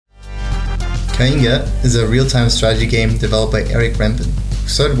Kainga is a real-time strategy game developed by Eric Rempen, who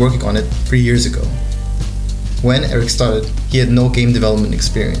started working on it 3 years ago. When Eric started, he had no game development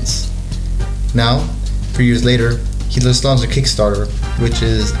experience. Now, 3 years later, he just launched a Kickstarter, which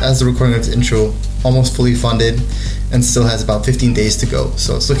is, as the recording of this intro, almost fully funded and still has about 15 days to go.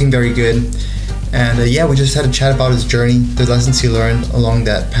 So it's looking very good. And we just had a chat about his journey, the lessons he learned along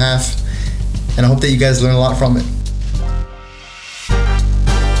that path, and I hope that you guys learn a lot from it.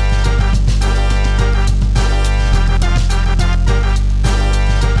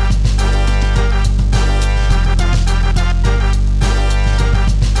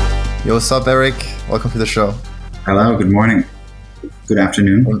 Yo, what's up, Eric? Welcome to the show. Hello, good morning, good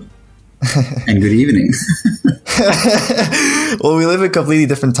afternoon, and good evening. Well, we live in completely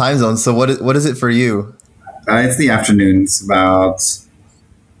different time zones, so what is it for you? It's the afternoon. It's about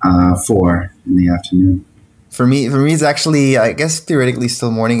 4 in the afternoon. For me, it's actually, I guess theoretically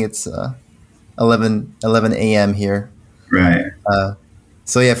still morning. It's 11 a.m. here. Right.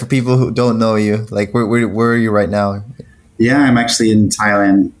 So yeah, for people who don't know you, like where are you right now? Yeah, I'm actually in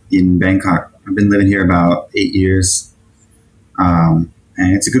Thailand, in Bangkok. I've been living here about 8 years, and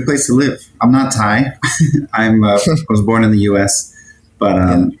it's a good place to live. I'm not Thai. I was born in the U.S., but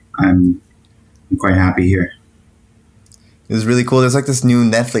I'm quite happy here. It was really cool. There's like this new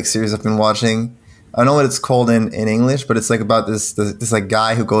Netflix series I've been watching. I don't know what it's called in English, but it's like about this like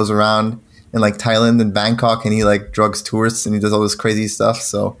guy who goes around in like Thailand and Bangkok, and he like drugs tourists and he does all this crazy stuff.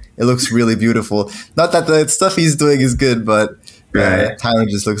 So it looks really beautiful. Not that the stuff he's doing is good, but Thailand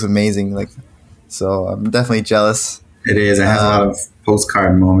just looks amazing. Like, so I'm definitely jealous. It is. It has a lot of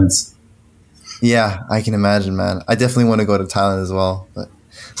postcard moments. Yeah, I can imagine, man. I definitely want to go to Thailand as well, but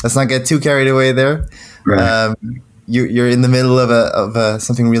let's not get too carried away there. Right. You're in the middle of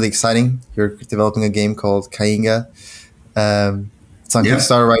something really exciting. You're developing a game called Kainga. It's on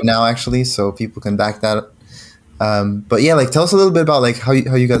Kickstarter right now, actually, so people can back that. But yeah, like tell us a little bit about like how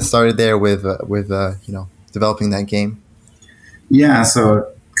you got started there with developing that game. Yeah,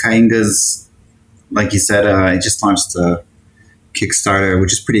 so Kainga's, like you said, I just launched a Kickstarter,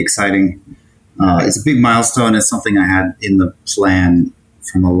 which is pretty exciting. It's a big milestone. It's something I had in the plan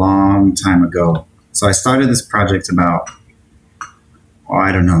from a long time ago. So I started this project about,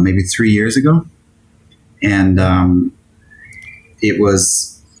 maybe 3 years ago. And it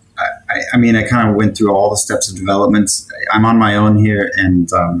was, I kind of went through all the steps of development. I'm on my own here, and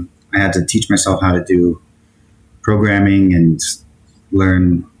I had to teach myself how to do programming and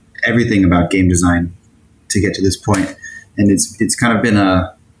learn everything about game design to get to this point. And it's kind of been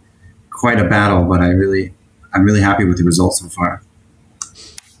quite a battle, but I'm really happy with the results so far.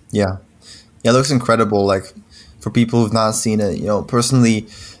 Yeah, it looks incredible. Like for people who've not seen it, personally,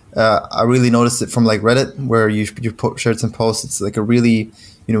 I really noticed it from like Reddit, where you shared some posts. It's like a really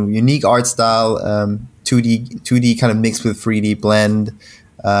unique art style, 2D kind of mixed with 3D blend.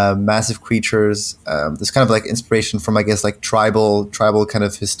 Massive creatures. There's kind of like inspiration from, I guess, like tribal kind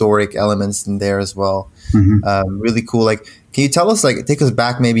of historic elements in there as well. Mm-hmm. Really cool. Like, can you tell us, like, take us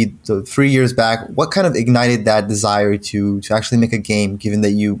back maybe 3 years back? What kind of ignited that desire to actually make a game? Given that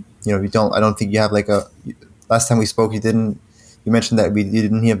I don't think you have like last time we spoke, you mentioned that you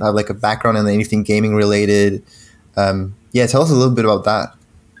didn't have like a background in anything gaming related. Tell us a little bit about that.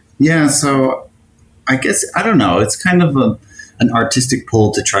 Yeah. So I guess, I don't know. It's kind of an artistic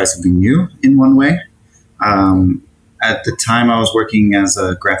pull to try something new in one way. At the time, I was working as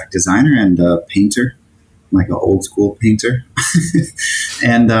a graphic designer and a painter, like an old school painter.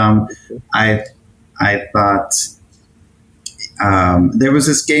 And I thought there was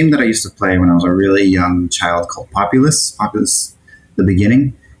this game that I used to play when I was a really young child called Populous, the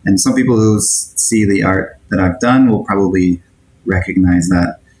beginning. And some people who see the art that I've done will probably recognize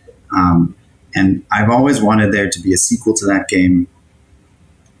that. And I've always wanted there to be a sequel to that game.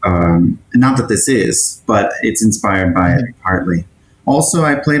 Not that this is, but it's inspired by it partly. Also,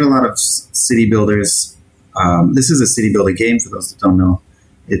 I played a lot of city builders. This is a city builder game, for those that don't know.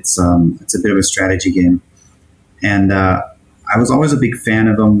 It's a bit of a strategy game. And I was always a big fan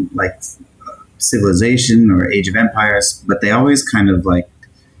of them, like Civilization or Age of Empires, but they always kind of like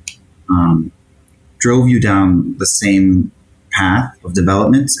drove you down the same path of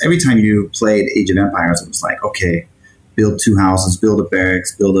development. Every time you played Age of Empires, it was like, okay, build 2 houses, build a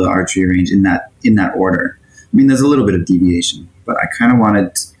barracks, build an archery range in that order. I mean, there's a little bit of deviation, but I kind of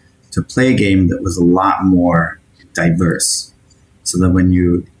wanted to play a game that was a lot more diverse, so that when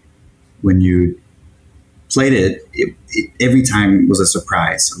you played it, every time was a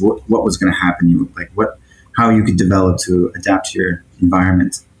surprise. What was going to happen? How you could develop to adapt to your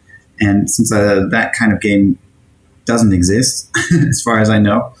environment. And since that kind of game doesn't exist, as far as I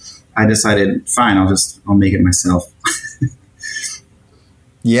know, I decided, fine, I'll make it myself.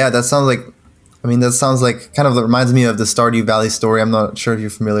 Yeah, that sounds like. I mean, that sounds like kind of reminds me of the Stardew Valley story. I'm not sure if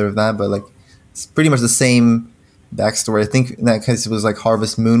you're familiar with that, but like it's pretty much the same backstory. I think in that case it was like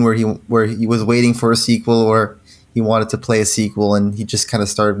Harvest Moon, where he was waiting for a sequel, or he wanted to play a sequel, and he just kind of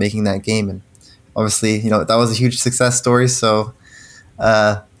started making that game. And obviously, that was a huge success story. So,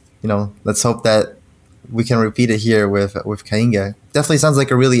 uh, let's hope that we can repeat it here with Kainga. Definitely sounds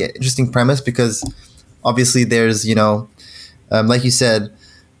like a really interesting premise because obviously there's like you said,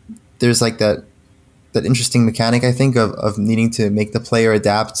 there's like that interesting mechanic, I think, of needing to make the player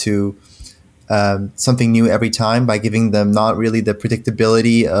adapt to something new every time by giving them not really the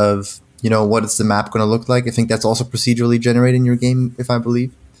predictability of what is the map going to look like. I think that's also procedurally generated in your game, if I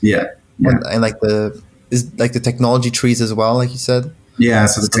believe. Yeah, yeah. And like the technology trees as well, like you said. Yeah,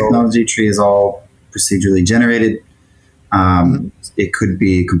 so the technology tree is all procedurally generated. It could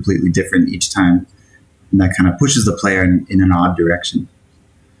be completely different each time, and that kind of pushes the player in an odd direction.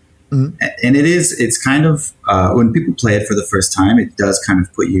 Mm-hmm. And it's kind of, when people play it for the first time, it does kind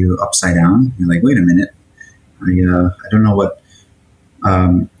of put you upside down. You're like, wait a minute, I don't know what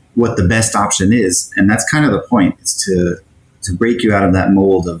the best option is. And that's kind of the point, is to break you out of that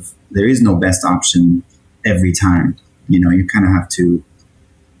mold of there is no best option every time. You kind of have to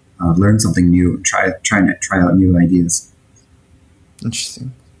learn something new, try out new ideas.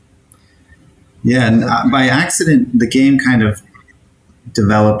 Interesting. Yeah, and by accident, the game kind of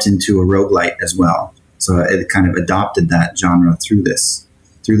developed into a roguelite as well. So it kind of adopted that genre through the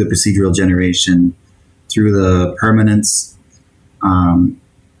procedural generation, through the permanence.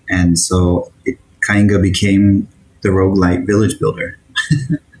 And so Kainga became the roguelite village builder.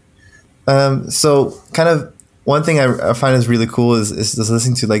 So kind of one thing I find is really cool is just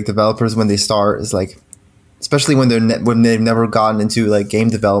listening to like developers when they start, is like, especially when when they've never gotten into like game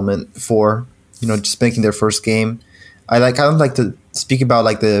development before, just making their first game. I kind of like to speak about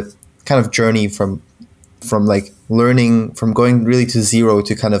like the kind of journey from like learning, from going really to zero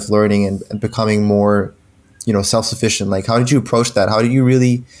to kind of learning and becoming more, self-sufficient. Like, how did you approach that? How did you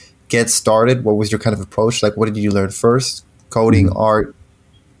really get started? What was your kind of approach? Like, what did you learn first? Coding, art,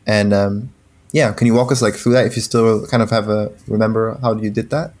 and can you walk us like through that if you still kind of remember how you did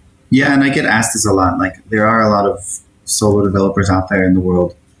that? Yeah, and I get asked this a lot. Like, there are a lot of solo developers out there in the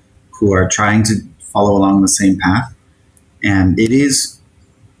world who are trying to follow along the same path. And it is,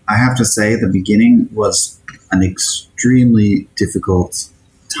 I have to say, the beginning was an extremely difficult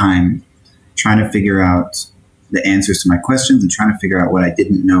time trying to figure out the answers to my questions and trying to figure out what I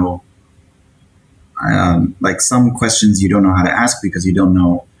didn't know. Like some questions you don't know how to ask because you don't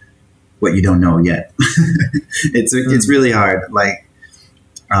know what you don't know yet. It's really hard. Like,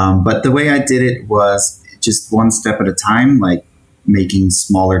 but the way I did it was just one step at a time, like making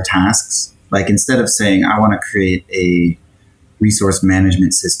smaller tasks. Like, instead of saying, I want to create a resource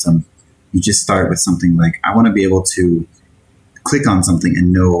management system, you just start with something like, I want to be able to click on something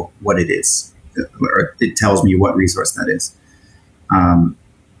and know what it is, or it tells me what resource that is.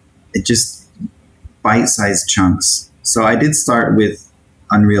 It just bite-sized chunks. So I did start with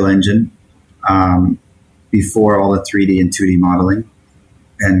Unreal Engine before all the 3D and 2D modeling,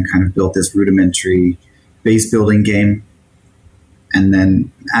 and kind of built this rudimentary base building game. And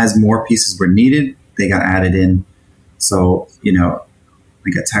then as more pieces were needed, they got added in. So, I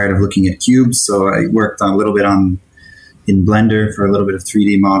got tired of looking at cubes, so I worked a little bit in Blender for a little bit of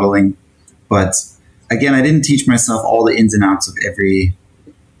 3D modeling. But again, I didn't teach myself all the ins and outs of every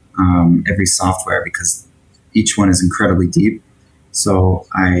software, because each one is incredibly deep. So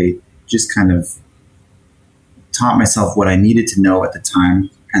I just kind of taught myself what I needed to know at the time,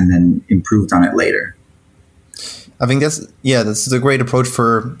 and then improved on it later. I think this is a great approach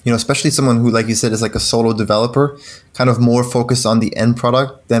for, especially someone who, like you said, is like a solo developer, kind of more focused on the end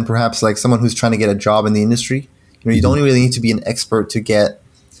product than perhaps like someone who's trying to get a job in the industry. You don't really need to be an expert to get,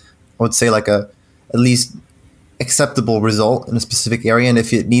 I would say, like at least acceptable result in a specific area. And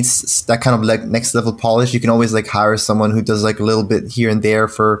if it needs that kind of like next level polish, you can always like hire someone who does like a little bit here and there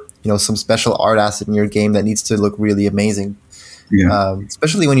for, some special art asset in your game that needs to look really amazing. Yeah.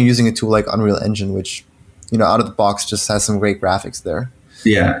 Especially when you're using a tool like Unreal Engine, which, out of the box just has some great graphics there.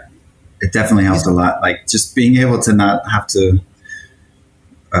 Yeah, it definitely helped a lot. Like, just being able to not have to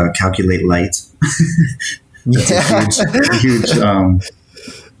calculate light. That's a huge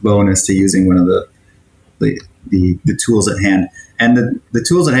bonus to using one of the tools at hand. And the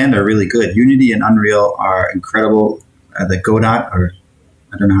tools at hand are really good. Unity and Unreal are incredible. The Godot, or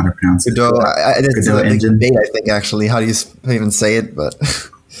I don't know how to pronounce it. Godot, it's Godot a big engine. debate, I think, actually. How do you even say it? But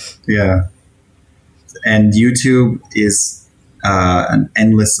yeah. And YouTube is an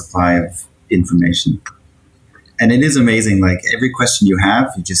endless supply of information. And it is amazing. Like every question you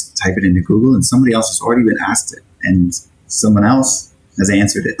have, you just type it into Google and somebody else has already been asked it and someone else has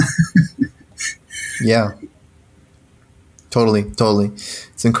answered it. Yeah, totally, totally.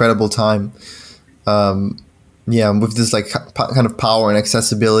 It's incredible time. Yeah, with this like kind of power and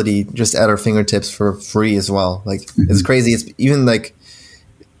accessibility just at our fingertips for free as well. Like it's crazy. It's even like,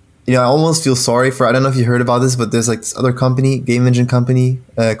 you know, I almost feel sorry for, I don't know if you heard about this, but there's like this other company, game engine company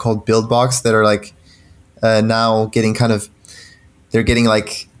called Buildbox that are like now getting kind of, they're getting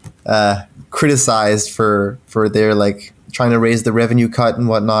like criticized for their like trying to raise the revenue cut and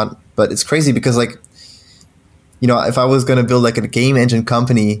whatnot. But it's crazy because like, you know, if I was going to build like a game engine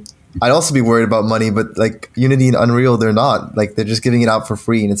company, I'd also be worried about money, but like Unity and Unreal, they're not. Like they're just giving it out for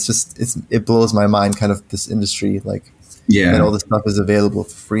free, and it's just it blows my mind, kind of this industry, like that all this stuff is available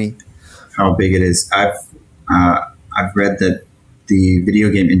for free. How big it is! I've read that the video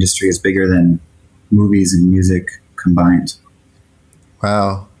game industry is bigger than movies and music combined.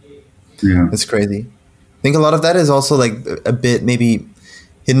 Wow, Yeah, it's crazy. I think a lot of that is also like a bit maybe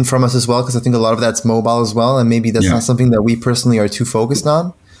hidden from us as well, because I think a lot of that's mobile as well, and maybe that's not something that we personally are too focused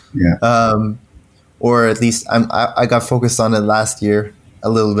on. Yeah. Or at least I got focused on it last year a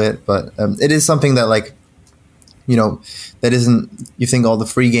little bit, but it is something that like, you know, that isn't, you think all the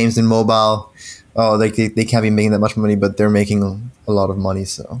free games in mobile, oh, like they can't be making that much money, but they're making a lot of money.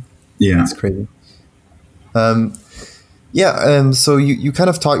 So Yeah. it's crazy. So you kind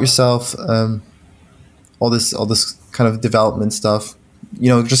of taught yourself all this kind of development stuff, you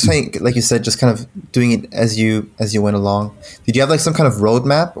know, just like you said, just kind of doing it as you went along. Did you have like some kind of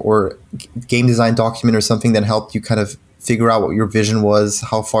roadmap or game design document or something that helped you kind of figure out what your vision was,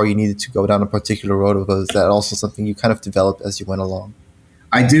 how far you needed to go down a particular road, or was that also something you kind of developed as you went along?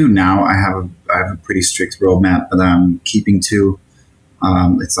 I do now. I have a pretty strict roadmap that I'm keeping to.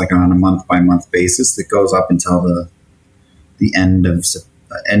 It's like on a month by month basis that goes up until the end of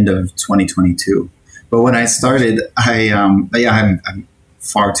 2022. But when I started, I'm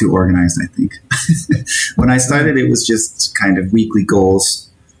far too organized, I think. When I started, it was just kind of weekly goals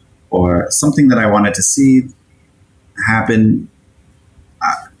or something that I wanted to see happen.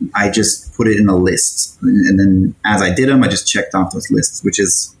 I just put it in a list. And then as I did them, I just checked off those lists, which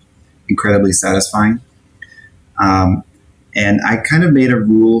is incredibly satisfying. And I kind of made a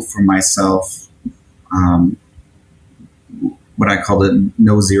rule for myself, what I called it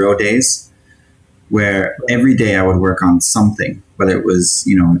no zero days, where every day I would work on something, whether it was,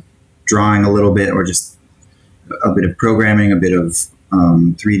 you know, drawing a little bit or just a bit of programming, a bit of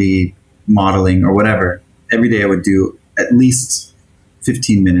 3D modeling or whatever. Every day I would do at least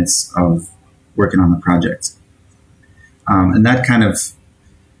 15 minutes of working on the project. And that kind of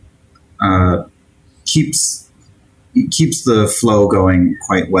keeps the flow going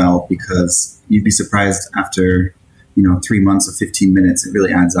quite well, because you'd be surprised after, you know, 3 months of 15 minutes, it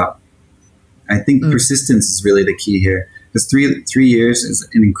really adds up. I think persistence is really the key here, because 3 years is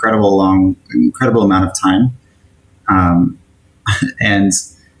an incredible amount of time, and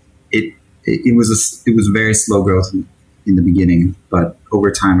it was very slow growth in the beginning, but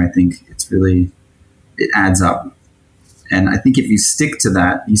over time, I think it adds up. And I think if you stick to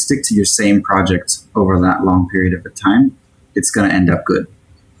that, you stick to your same project over that long period of time, it's going to end up good.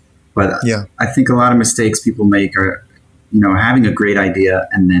 But I think a lot of mistakes people make are, you know, having a great idea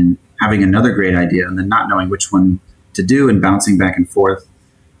and then having another great idea and then not knowing which one to do and bouncing back and forth,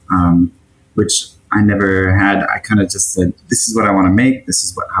 which I never had. I kind of just said, this is what I want to make. This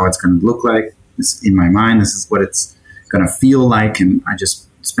is how it's going to look like. This in my mind. This is what it's going to feel like. And I just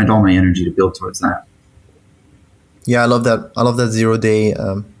spent all my energy to build towards that. Yeah, I love that. I love that 0 day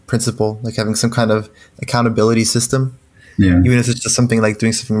principle, like having some kind of accountability system. Yeah. Even if it's just something like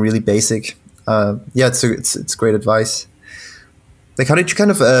doing something really basic. It's great advice. Like, how did you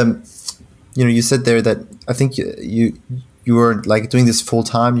kind of, you know, you said there that I think you were like doing this full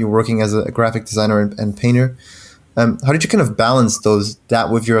time. You were working as a graphic designer and painter. How did you kind of balance that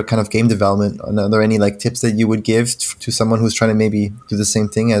with your kind of game development? Are there any like tips that you would give to someone who's trying to maybe do the same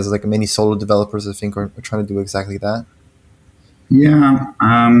thing, as like many solo developers I think are trying to do exactly that? Yeah,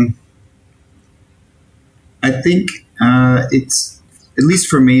 I think it's, at least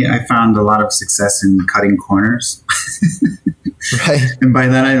for me, I found a lot of success in cutting corners. Right. And by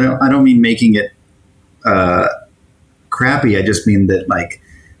that, I don't mean making it crappy. I just mean that, like,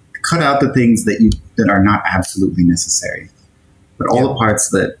 cut out the things that are not absolutely necessary, but all the parts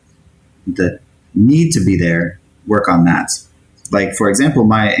that need to be there, work on that. Like, for example,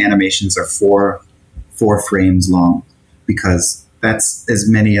 my animations are four frames long, because that's as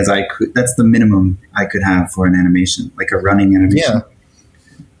many as I could. That's the minimum I could have for an animation, like a running animation. Yeah.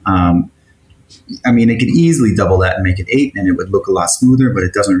 Um, I mean, it could easily double that and make it 8, and it would look a lot smoother. But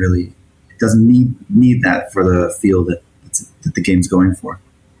it doesn't really, it doesn't need that for the feel that the game's going for.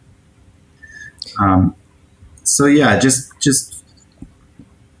 So yeah, just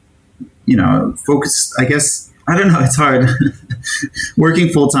focus. I guess I don't know. It's hard. Working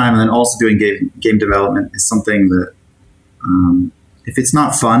full time and then also doing game development is something that if it's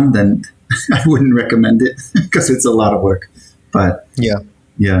not fun, then I wouldn't recommend it because it's a lot of work. But Yeah.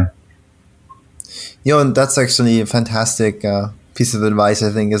 And that's actually a fantastic piece of advice.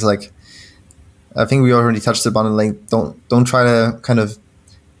 I think is like, I think we already touched upon it. Like, don't try to kind of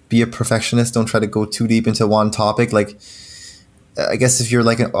be a perfectionist. Don't try to go too deep into one topic. Like, I guess if you're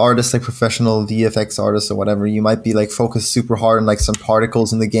like an artist, like professional VFX artist or whatever, you might be like focused super hard on like some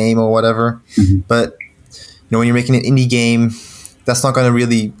particles in the game or whatever. Mm-hmm. But when you're making an indie game, that's not going to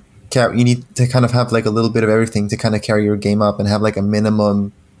really carry. You need to kind of have like a little bit of everything to kind of carry your game up and have like a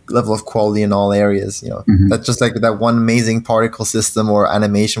minimum level of quality in all areas. Mm-hmm. That's just like that one amazing particle system or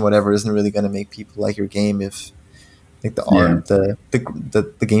animation, whatever, isn't really going to make people like your game if like the art, the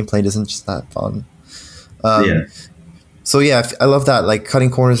gameplay isn't just that fun. So yeah, I love that, like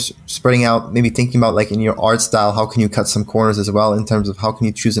cutting corners, spreading out, maybe thinking about like in your art style, how can you cut some corners as well in terms of how can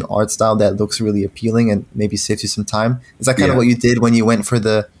you choose an art style that looks really appealing and maybe saves you some time. Is that kind of what you did when you went for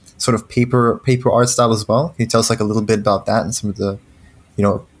the sort of paper art style as well? Can you tell us like a little bit about that and some of the,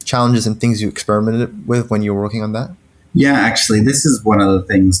 challenges and things you experimented with when you were working on that? Yeah, actually, this is one of the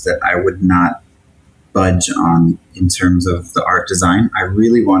things that I would not budge on in terms of the art design. I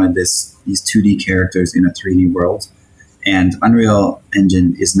really wanted these 2D characters in a 3D world. And Unreal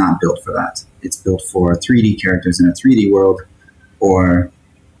Engine is not built for that. It's built for 3D characters in a 3D world or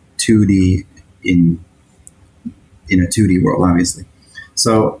 2D in a 2D world, obviously.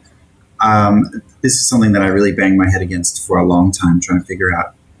 So this is something that I really banged my head against for a long time, trying to figure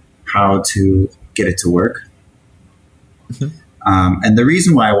out how to get it to work. Mm-hmm. And the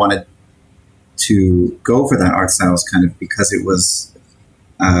reason why I wanted to go for that art style is kind of because it was,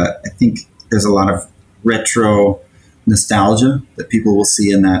 I think there's a lot of retro nostalgia that people will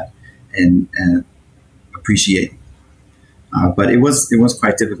see in that and appreciate. But it was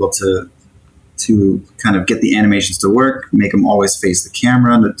quite difficult to kind of get the animations to work, make them always face the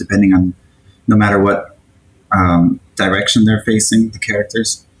camera, depending on no matter what direction they're facing the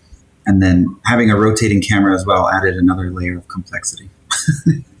characters. And then having a rotating camera as well added another layer of complexity.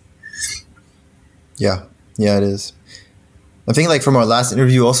 Yeah, it is. I think like from our last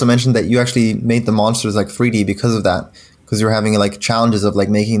interview, you also mentioned that you actually made the monsters like 3D because of that, because you were having like challenges of like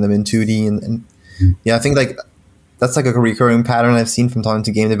making them in 2D and yeah, I think like that's like a recurring pattern I've seen from talking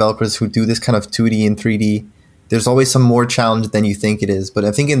to game developers who do this kind of 2D and 3D. There's always some more challenge than you think it is, but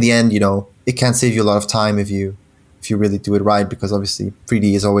I think in the end, it can save you a lot of time if you really do it right, because obviously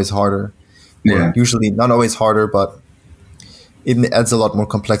 3D is always harder. Yeah. Usually not always harder, but it adds a lot more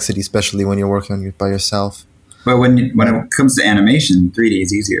complexity, especially when you're working on it by yourself. But when it comes to animation, 3D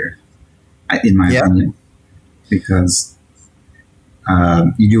is easier, in my opinion, because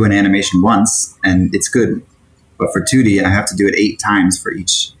you do an animation once and it's good. But for 2D, I have to do it 8 times for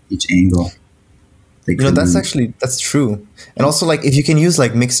each angle. That's true. And also, like, if you can use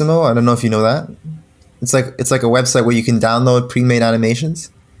like Mixamo, I don't know if you know that. It's like a website where you can download pre-made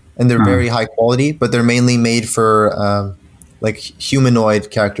animations, and they're very high quality, but they're mainly made for like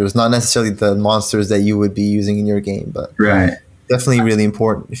humanoid characters, not necessarily the monsters that you would be using in your game, but definitely really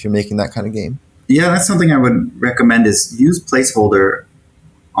important if you're making that kind of game. Yeah, that's something I would recommend is use placeholder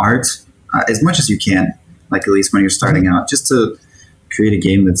art as much as you can, like at least when you're starting out, just to create a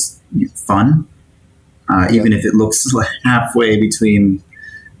game that's fun, even if it looks like halfway between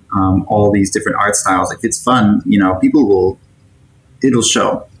all these different art styles. If it's fun, it'll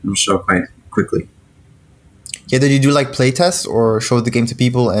show quite quickly. Yeah, did you do like play tests or show the game to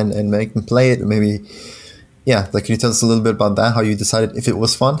people and make them play it? Maybe, like, can you tell us a little bit about that? How you decided if it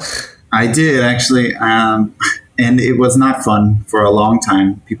was fun? I did actually, and it was not fun for a long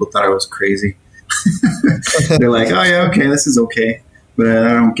time. People thought I was crazy. They're like, "Oh yeah, okay, this is okay," but I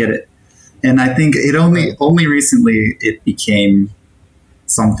don't get it. And I think it only recently it became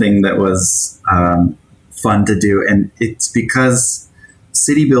something that was fun to do, and it's because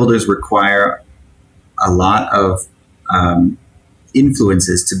city builders require a lot of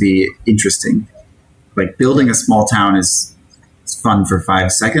influences to be interesting. Like building a small town is fun for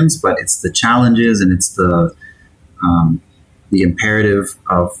 5 seconds, but it's the challenges and it's the imperative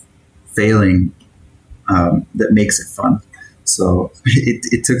of failing that makes it fun. So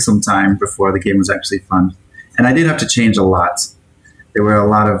it took some time before the game was actually fun, and I did have to change a lot there were a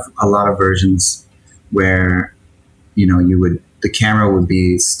lot of versions where the camera would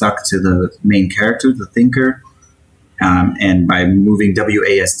be stuck to the main character, the thinker, and by moving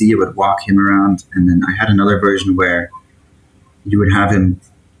WASD, it would walk him around. And then I had another version where you would have him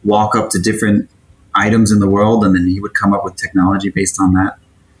walk up to different items in the world, and then he would come up with technology based on that.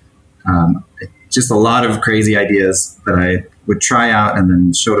 Just a lot of crazy ideas that I would try out and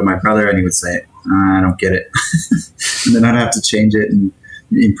then show to my brother, and he would say, I don't get it. And then I'd have to change it and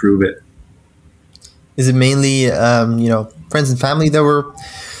improve it. Is it mainly, friends and family that were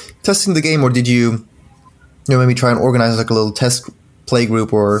testing the game, or did you maybe try and organize like a little test play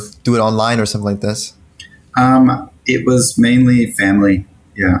group or do it online or something like this? It was mainly family.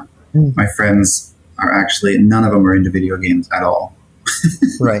 Yeah. My friends are actually, none of them are into video games at all.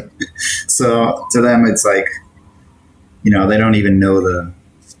 Right. So to them, it's like, they don't even know the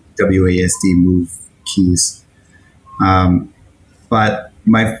WASD move keys. But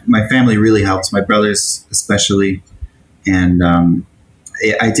my family really helps, my brothers especially. And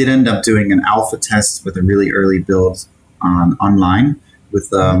I did end up doing an alpha test with a really early build online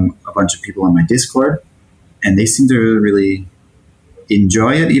with a bunch of people on my Discord. And they seemed to really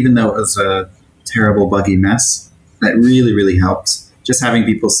enjoy it, even though it was a terrible, buggy mess. That really, really helped. Just having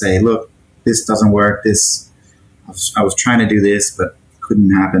people say, look, this doesn't work. I was trying to do this, but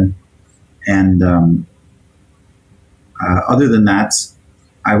couldn't happen. And other than that,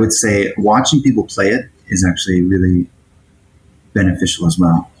 I would say watching people play it is actually really beneficial as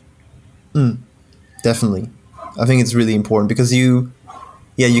well. Definitely. I think it's really important because you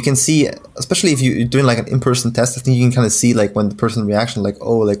can see, especially if you're doing like an in-person test, I think you can kind of see like when the person reaction, like,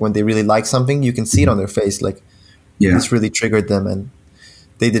 like when they really like something, you can see it on their face. Like, this really triggered them and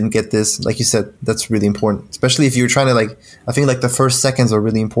they didn't get this. Like you said, that's really important, especially if you're trying to like, I think like the first seconds are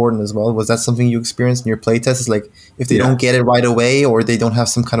really important as well. Was that something you experienced in your playtest? Is like, if they don't get it right away or they don't have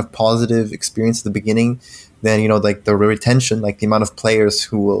some kind of positive experience at the beginning, then, like the retention, like the amount of players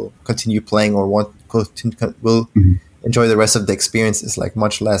who will continue playing or will enjoy the rest of the experience is like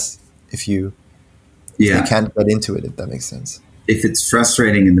much less if they can't get into it, if that makes sense. If it's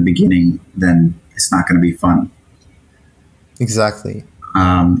frustrating in the beginning, then it's not going to be fun. Exactly.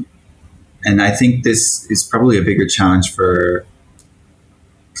 And I think this is probably a bigger challenge for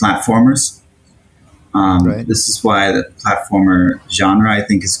platformers. Right. This is why the platformer genre, I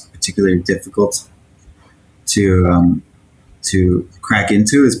think, is particularly difficult to crack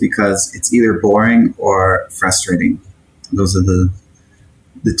into, is because it's either boring or frustrating. Those are the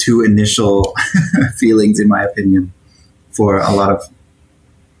two initial feelings, in my opinion, for a lot of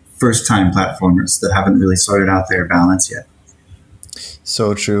first-time platformers that haven't really sorted out their balance yet.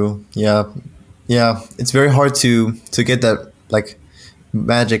 So true. Yeah. It's very hard to get that like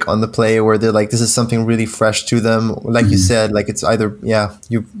magic on the player where they're like, this is something really fresh to them. Like you said, like it's either,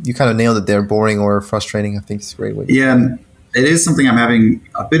 you kind of nailed it there, boring or frustrating. I think it's a great way. Yeah, it is something I'm having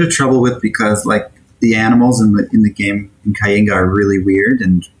a bit of trouble with because like the animals in the game in Kayenga are really weird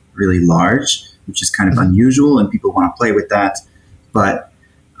and really large, which is kind of unusual, and people want to play with that. But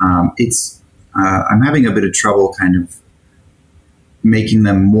I'm having a bit of trouble kind of making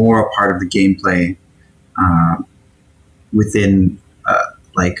them more a part of the gameplay within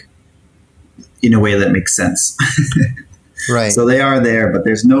like in a way that makes sense. Right. So they are there, but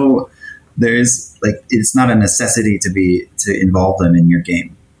it's not a necessity to involve them in your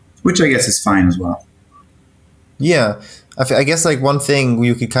game, which I guess is fine as well. Yeah. I guess like one thing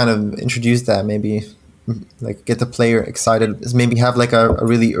you could kind of introduce that maybe like get the player excited is maybe have like a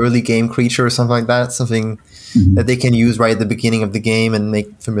really early game creature or something like that, something that they can use right at the beginning of the game and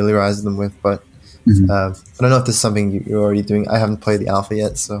familiarize them with. But I don't know if this is something you're already doing. I haven't played the alpha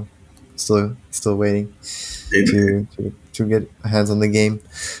yet, so still waiting to get my hands on the game.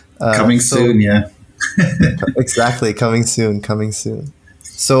 Coming soon, yeah. Exactly, coming soon.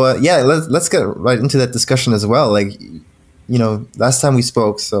 So let's get right into that discussion as well. Like, last time we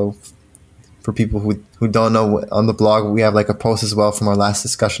spoke, so for people who don't know, on the blog we have like a post as well from our last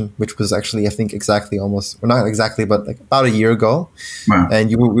discussion, which was actually I think not exactly, but like about a year ago. Wow. And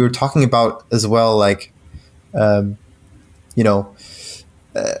we were talking about as well, like, what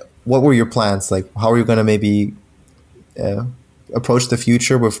were your plans? Like, how are you going to maybe approach the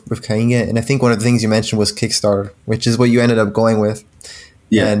future with Kayenga? And I think one of the things you mentioned was Kickstarter, which is what you ended up going with.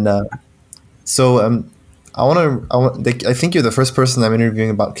 Yeah. And I think you're the first person I'm interviewing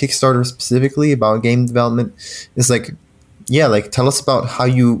about Kickstarter specifically, about game development. It's like, tell us about how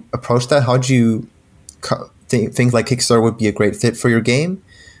you approach that. How did you think like Kickstarter would be a great fit for your game?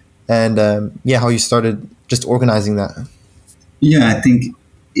 And how you started just organizing that. Yeah, I think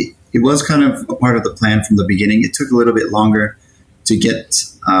it was kind of a part of the plan from the beginning. It took a little bit longer to get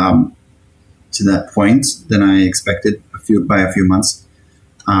to that point than I expected by a few months.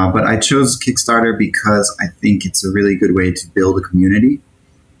 But I chose Kickstarter because I think it's a really good way to build a community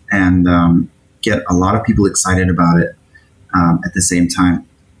and get a lot of people excited about it at the same time.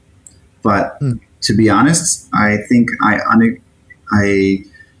 But to be honest, I think I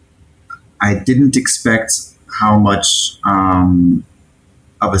didn't expect how much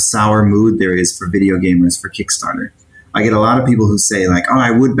of a sour mood there is for video gamers for Kickstarter. I get a lot of people who say like, "Oh,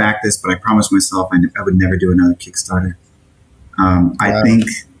 I would back this, but I promised myself I would never do another Kickstarter." I think,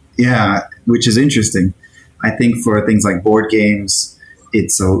 yeah, which is interesting. I think for things like board games,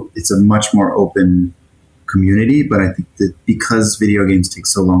 it's a much more open community. But I think that because video games take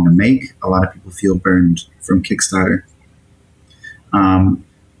so long to make, a lot of people feel burned from Kickstarter.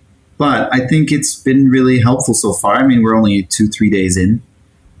 But I think it's been really helpful so far. I mean, we're only 2-3 days in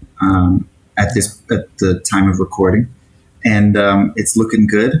at the time of recording, and it's looking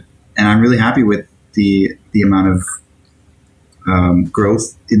good. And I'm really happy with the amount of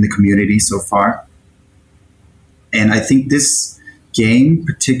growth in the community so far. And I think this game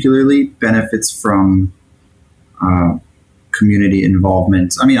particularly benefits from community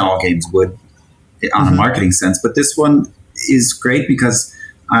involvement. I mean, all games would on a marketing sense, but this one is great because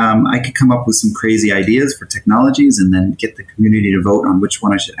I could come up with some crazy ideas for technologies and then get the community to vote on which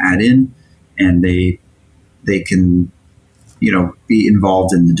one I should add in, and they can, be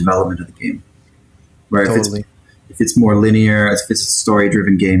involved in the development of the game. Where if it's more linear, if it's a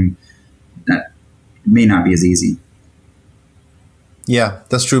story-driven game, that may not be as easy. Yeah,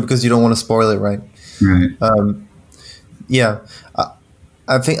 that's true because you don't want to spoil it, right? Right. Yeah,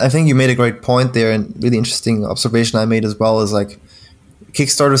 I think you made a great point there, and really interesting observation I made as well is like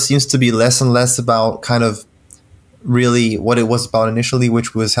Kickstarter seems to be less and less about kind of really what it was about initially,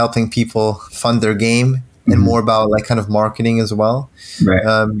 which was helping people fund their game, and more about like kind of marketing as well. Right.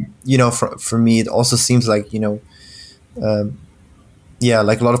 For me, it also seems like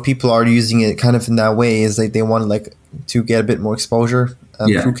like a lot of people are using it kind of in that way, is like they want like to get a bit more exposure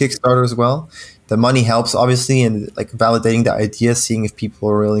through Kickstarter as well. The money helps obviously, and like validating the idea, seeing if people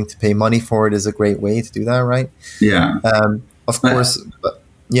are willing to pay money for it is a great way to do that, right? Yeah. Of course, but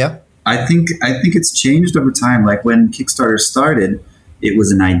yeah. I think it's changed over time. Like when Kickstarter started, it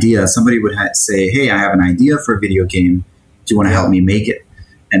was an idea. Somebody would say, "Hey, I have an idea for a video game. Do you want to help me make it?"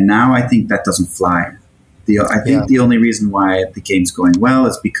 And now I think that doesn't fly. I think the only reason why the game's going well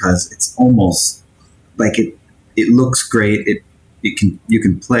is because it's almost like it looks great. You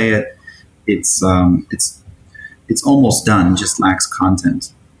can play it. It's almost done. Just lacks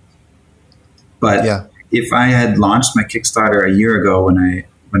content. But if I had launched my Kickstarter a year ago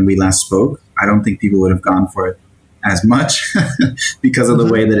when we last spoke, I don't think people would have gone for it as much because of the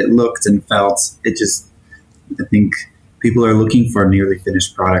way that it looked and felt. I think people are looking for nearly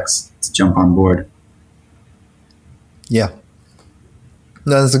finished products to jump on board. Yeah.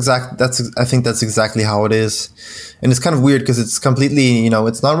 No, I think that's exactly how it is. And it's kind of weird because it's completely,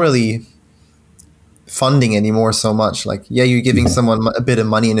 it's not really funding anymore so much. Like, you're giving someone a bit of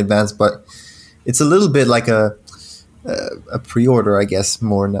money in advance, but it's a little bit like a pre-order, I guess,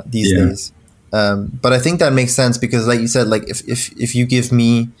 more these days. But I think that makes sense because, like you said, like if you give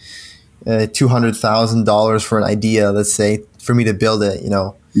me $200,000 for an idea, let's say, for me to build it,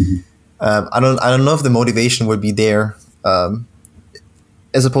 I don't know if the motivation would be there,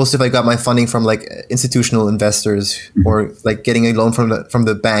 as opposed to if I got my funding from like institutional investors or like getting a loan from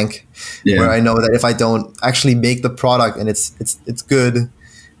the bank, where I know that if I don't actually make the product and it's good,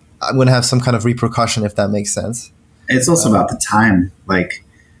 I'm going to have some kind of repercussion, if that makes sense. It's also about the time. Like,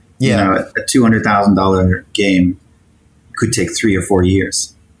 a $200,000 game could take 3 or 4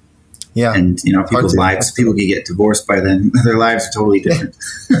 years. Yeah. And, people's lives, people can get divorced by then. Their lives are totally different.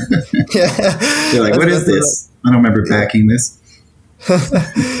 They're like, what is this? I don't remember backing this.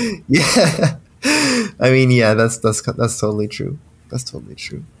 Yeah. I mean, that's totally true. That's totally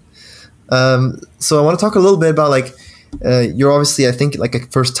true. So I want to talk a little bit about like, you're obviously, I think, like a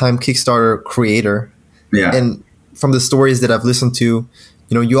first-time Kickstarter creator. Yeah. And from the stories that I've listened to,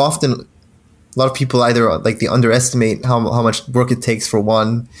 you often, a lot of people either like they underestimate how much work it takes for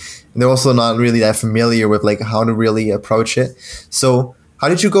one, and they're also not really that familiar with like how to really approach it. So how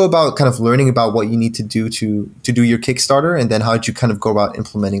did you go about kind of learning about what you need to do to do your Kickstarter, and then how did you kind of go about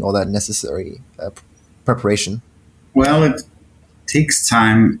implementing all that necessary preparation? Well, it takes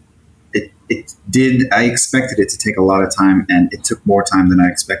time. It did. I expected it to take a lot of time, and it took more time than I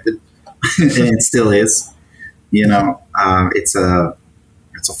expected, and it still is.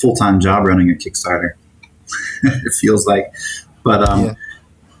 It's a full-time job running a Kickstarter. It feels like, but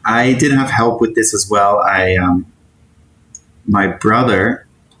I did have help with this as well. my brother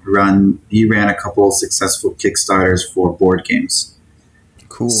he ran a couple successful Kickstarters for board games.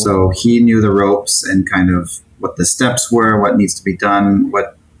 Cool. So he knew the ropes and kind of what the steps were, what needs to be done,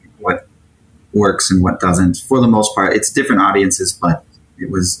 what works and what doesn't. For the most part, it's different audiences, but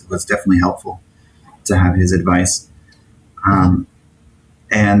it was definitely helpful to have his advice.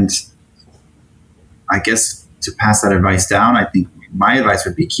 And I guess to pass that advice down, I think my advice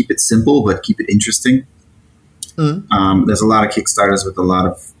would be keep it simple, but keep it interesting. There's a lot of Kickstarters with a lot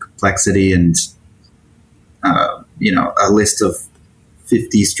of complexity and, a list of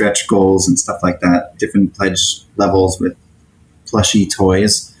 50 stretch goals and stuff like that, different pledge levels with plushy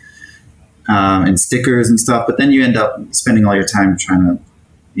toys and stickers and stuff. But then you end up spending all your time trying to,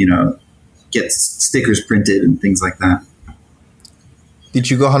 get stickers printed and things like that. Did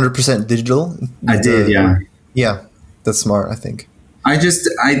you go 100% digital? I did, yeah. Yeah, that's smart, I think. I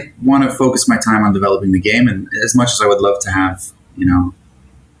want to focus my time on developing the game, and as much as I would love to have,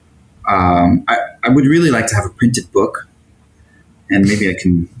 I would really like to have a printed book, and maybe I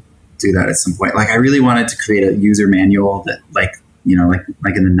can do that at some point. Like, I really wanted to create a user manual that, like in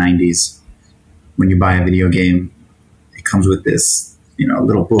the 90s, when you buy a video game, it comes with this,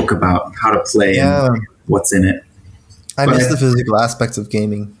 little book about how to play and what's in it. I miss the physical aspects of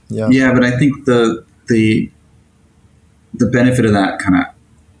gaming. Yeah. Yeah, but I think the benefit of that kind of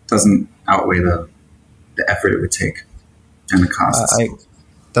doesn't outweigh the effort it would take and the costs.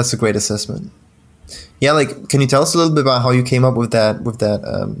 That's a great assessment. Yeah, like, can you tell us a little bit about how you came up with that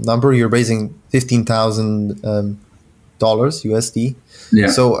number? You're raising $15,000 USD. Yeah.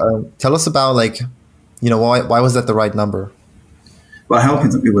 So tell us about, like, why was that the right number? Well, I hope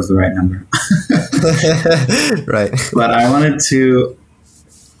it was the right number. Right. But I wanted to.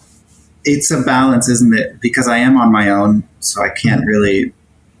 It's a balance, isn't it? Because I am on my own, so I can't really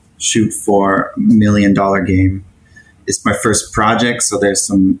shoot for $1 million game. It's my first project, so there's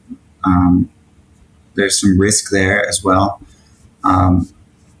some risk there as well.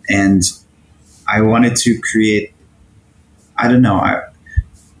 And I wanted to create. I don't know. I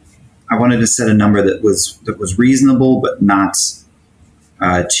wanted to set a number that was reasonable, but not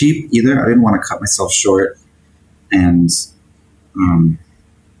cheap either. I didn't want to cut myself short and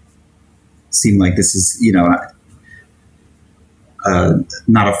seem like this is,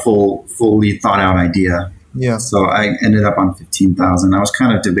 not a fully thought out idea. Yeah. So I ended up on 15,000. I was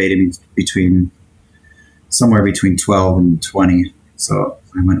kind of debating somewhere between 12 and 20. So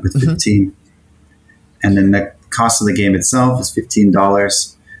I went with 15. And then the cost of the game itself is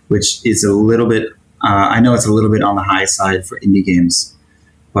 $15, which is a little bit, I know it's a little bit on the high side for indie games,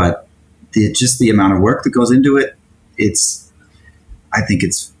 but just the amount of work that goes into it, I think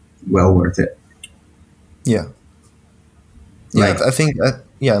it's well worth it. Yeah. Yeah, I think,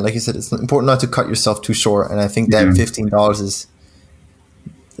 like you said, it's important not to cut yourself too short. And I think that $15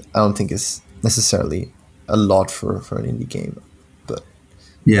 I don't think is necessarily a lot for an indie game. But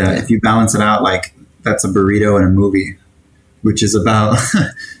yeah, if you balance it out, like, that's a burrito and a movie, which is about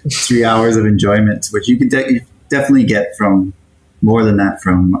 3 hours of enjoyment, which you can definitely get from more than that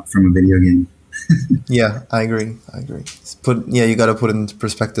from a video game. Yeah, I agree. You got to put it into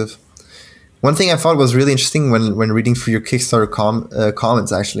perspective. One thing I thought was really interesting when reading through your Kickstarter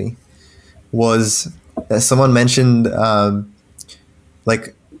comments, actually, was someone mentioned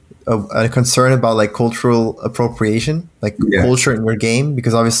like a concern about, like, cultural appropriation, like culture in your game,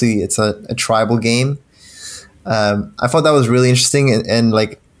 because obviously it's a tribal game. I thought that was really interesting, and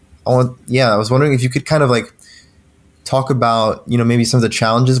like, I was wondering if you could kind of, like, talk about, maybe some of the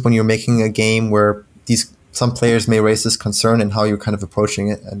challenges when you're making a game where some players may raise this concern, and how you're kind of approaching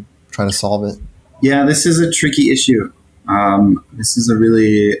it and trying to solve it. Yeah, this is a tricky issue. This is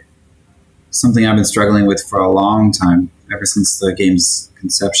something I've been struggling with for a long time, ever since the game's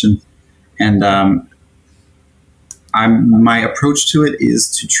conception. And my approach to it is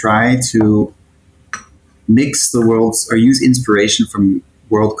to try to mix the worlds, or use inspiration from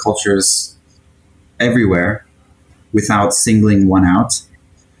world cultures everywhere without singling one out,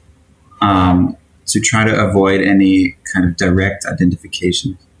 to try to avoid any kind of direct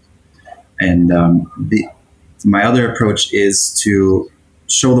identification. And my other approach is to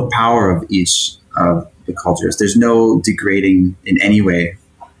show the power of each of the cultures. There's no degrading in any way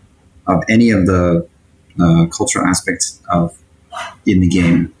of any of the cultural aspects in the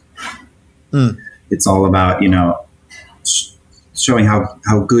game. It's all about, showing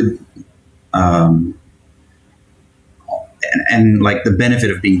how good and like the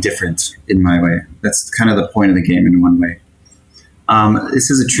benefit of being different in my way. That's kind of the point of the game in one way. This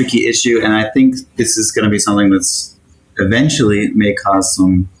is a tricky issue, and I think this is going to be something that's eventually may cause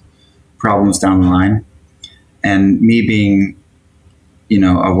some problems down the line. And me being,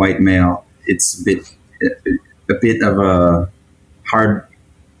 a white male, it's a bit of a hard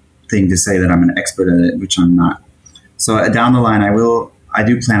thing to say that I'm an expert at it, which I'm not. So down the line, I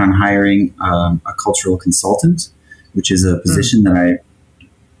do plan on hiring a cultural consultant, which is a position that I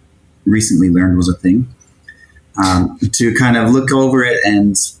recently learned was a thing, to kind of look over it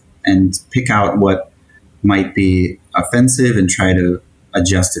and pick out what might be offensive and try to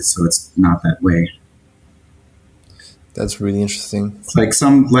adjust it so it's not that way. That's really interesting. For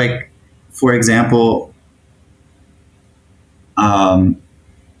example,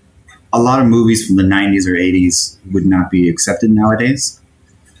 a lot of movies from the 90s or 80s would not be accepted nowadays.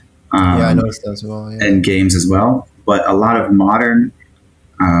 Yeah, I noticed that as well. Yeah. And games as well. But a lot of modern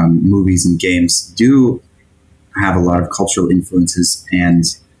movies and games do have a lot of cultural influences, and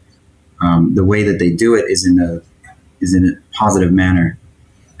the way that they do it is in a positive manner.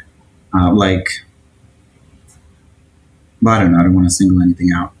 But I don't know. I don't want to single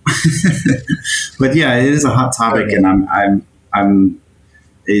anything out. But yeah, it is a hot topic, and I'm.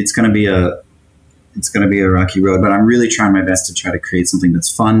 It's going to be a rocky road, but I'm really trying my best to try to create something that's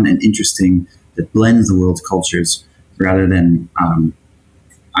fun and interesting, that blends the world's cultures rather than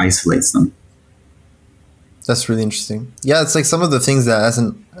isolates them. That's really interesting. Yeah, it's like some of the things that as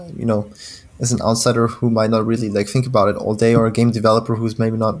an outsider who might not really like think about it all day, or a game developer who's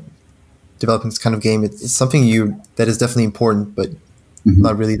maybe not developing this kind of game, it's something that is definitely important, but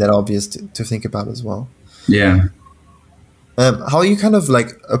not really that obvious to think about as well. Yeah. How are you kind of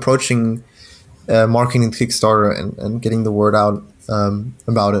like approaching marketing Kickstarter and getting the word out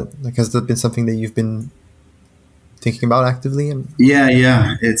about it? Like, has that been something that you've been thinking about actively?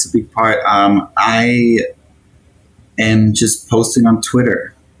 Yeah, it's a big part. I am just posting on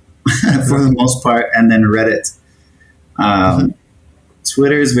Twitter for the most part, and then Reddit.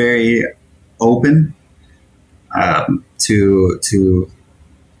 Twitter is very open to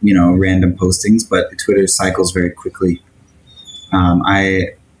random postings, but Twitter cycles very quickly.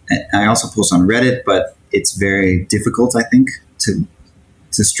 I also post on Reddit, but it's very difficult, I think, to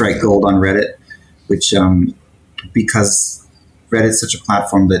strike gold on Reddit, which because Reddit's such a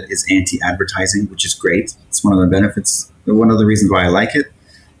platform that is anti-advertising, which is great. It's one of the benefits, one of the reasons why I like it.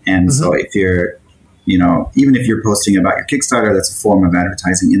 And so if you're, even if you're posting about your Kickstarter, that's a form of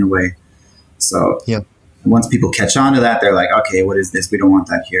advertising in a way. So once people catch on to that, they're like, okay, what is this? We don't want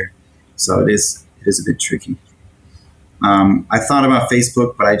that here. So it is a bit tricky. I thought about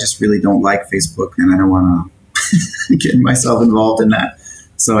Facebook, but I just really don't like Facebook, and I don't want to get myself involved in that.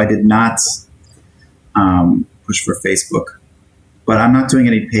 So I did not push for Facebook. But I'm not doing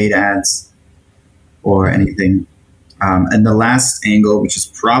any paid ads or anything. And the last angle, which is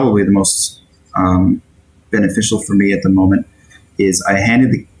probably the most beneficial for me at the moment, is I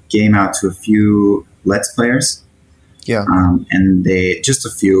handed the game out to a few Let's Players. Yeah. And just a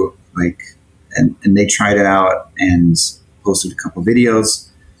few, and they tried it out and posted a couple videos.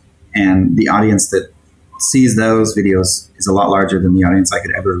 And the audience that sees those videos is a lot larger than the audience I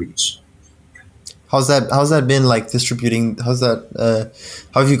could ever reach. How's that been like distributing? How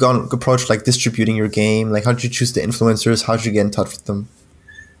have you approached like distributing your game? Like, how did you choose the influencers? How did you get in touch with them?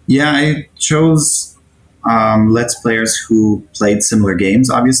 Yeah, I chose Let's Players who played similar games,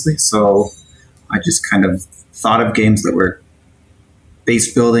 obviously. So I just kind of thought of games that were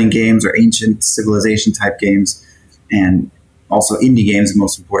base building games or ancient civilization type games, and also indie games,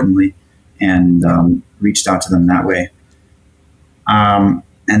 most importantly, and reached out to them that way. And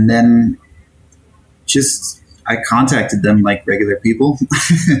then I contacted them like regular people,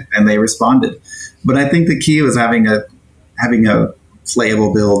 and they responded. But I think the key was having a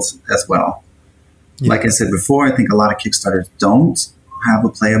playable build as well. Yeah. Like I said before, I think a lot of Kickstarters don't have a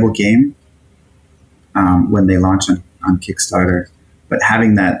playable game when they launch on Kickstarter. But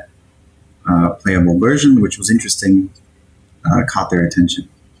having that playable version, which was interesting, caught their attention.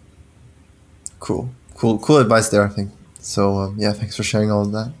 Cool advice there, I think. So thanks for sharing all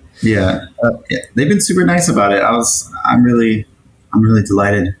of that. Yeah, they've been super nice about it. I'm really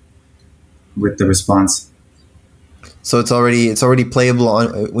delighted with the response. So it's already playable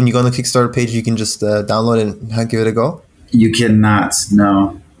on when you go on the Kickstarter page. You can just download it and give it a go. You cannot.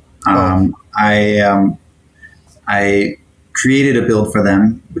 No, I created a build for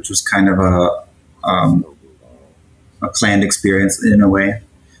them, which was kind of a planned experience in a way,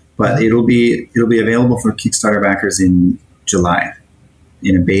 but it'll be available for Kickstarter backers in July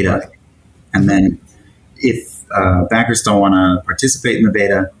in a beta. And then if backers don't want to participate in the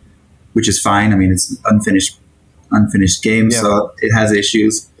beta, which is fine. I mean, it's unfinished game, so it has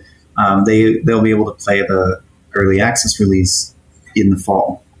issues. They'll be able to play the early access release in the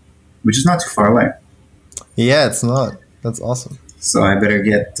fall, which is not too far away. Yeah, it's not. That's awesome. So I better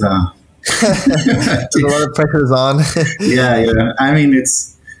get. There's a lot of pressures on. Yeah, yeah. I mean,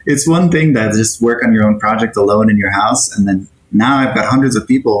 it's one thing that just work on your own project alone in your house, and then now I've got hundreds of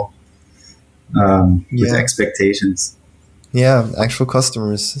people with Yeah. expectations. Yeah, actual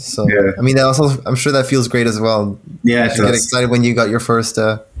customers. So Yeah. I mean, that also, I'm sure that feels great as well. Yeah, Did it you get does. excited when you got your first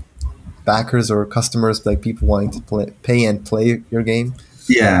backers or customers, like people wanting to pay and play your game?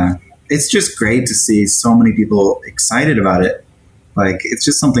 Yeah, it's just great to see so many people excited about it. Like, it's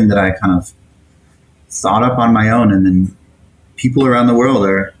just something that I kind of thought up on my own, and then people around the world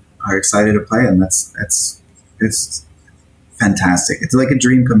are excited to play, and that's it's fantastic. It's like a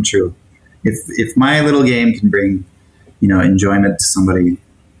dream come true. If my little game can bring, enjoyment to somebody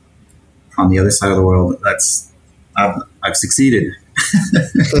on the other side of the world, I've succeeded.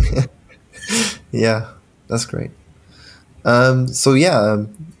 Yeah, that's great. So yeah,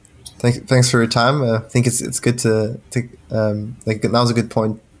 thanks for your time. I think it's good to like now's a good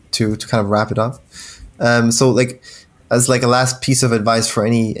point to kind of wrap it up. So like as like a last piece of advice for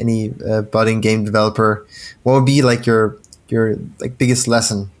any budding game developer, what would be like your like biggest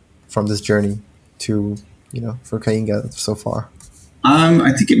lesson from this journey to for Kainga so far?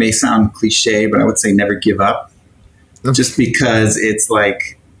 I think it may sound cliche, but I would say never give up. Just because it's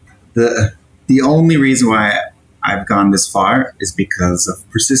like the only reason why I've gone this far is because of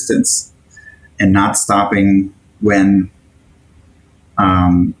persistence and not stopping when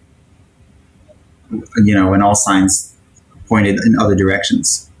when all signs pointed in other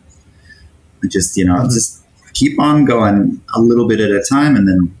directions. Just keep on going a little bit at a time, and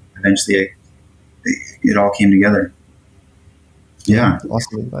then eventually it all came together. Yeah.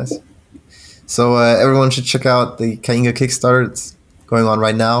 Awesome advice. So everyone should check out the Kainga Kickstarter. It's going on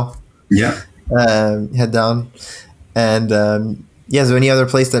right now. Yeah. Head down. And is there any other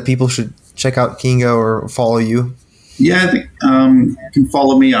place that people should check out Kainga or follow you? Yeah, I think you can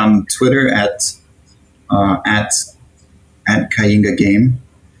follow me on Twitter at Kainga Game.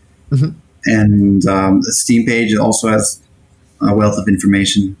 Mm-hmm. And the Steam page also has a wealth of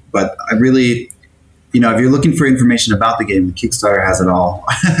information. But I really, if you're looking for information about the game, Kickstarter has it all.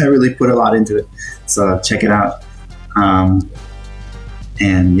 I really put a lot into it. So check it out.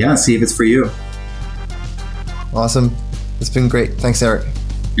 And yeah, see if it's for you. Awesome. It's been great. Thanks, Eric.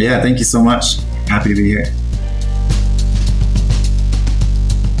 Yeah, thank you so much. Happy to be here.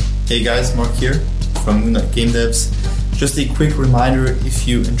 Hey guys, Mark here from Moonlight Game Devs. Just a quick reminder, if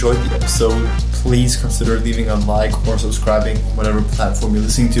you enjoyed the episode, please consider leaving a like or subscribing on whatever platform you're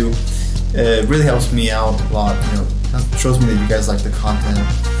listening to. It really helps me out a lot. It shows me that you guys like the content.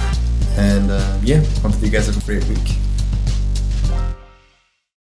 And hope that you guys have a great week.